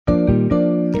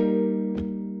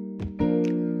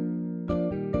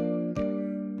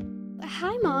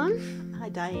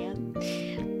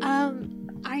Diane.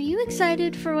 Are you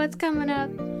excited for what's coming up?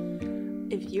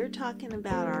 If you're talking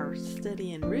about our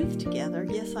study in Ruth together,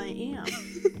 yes, I am.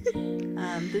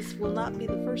 This will not be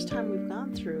the first time we've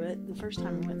gone through it. The first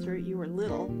time we went through it, you were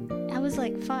little. I was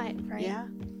like 5, right? Yeah.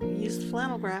 We used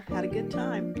flannel graph, had a good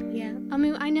time. Yeah. I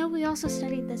mean, I know we also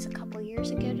studied this a couple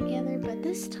years ago together, but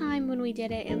this time when we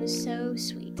did it, it was so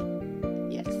sweet.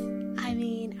 Yes. I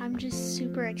mean, I'm just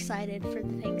super excited for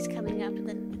the things coming up in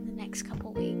the next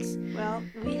couple weeks. Well,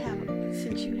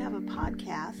 since you have a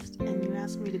podcast and you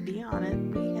asked me to be on it,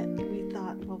 we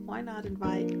thought, well, why not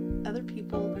invite other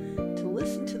people to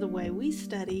listen to the way we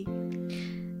study?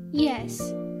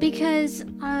 Yes, because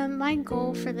my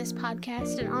goal for this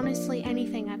podcast, and honestly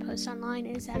anything I post online,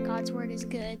 is that God's Word is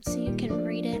good, so you can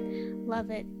read it, love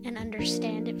it, and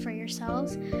understand it for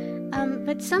yourselves.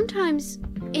 But sometimes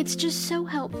it's just so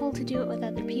helpful to do it with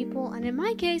other people, and in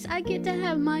my case, I get to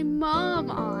have my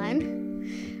mom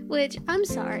on, which, I'm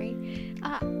sorry,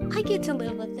 I get to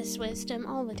live with this wisdom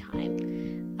all the time.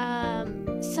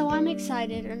 So I'm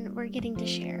excited, and we're getting to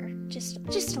share just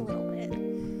a little bit.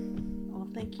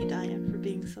 Thank you, Diane, for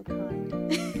being so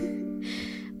kind.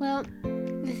 Well,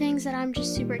 the things that I'm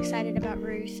just super excited about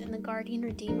Ruth and the Guardian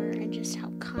Redeemer and just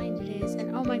how kind it is,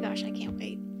 and oh my gosh, I can't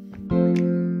wait.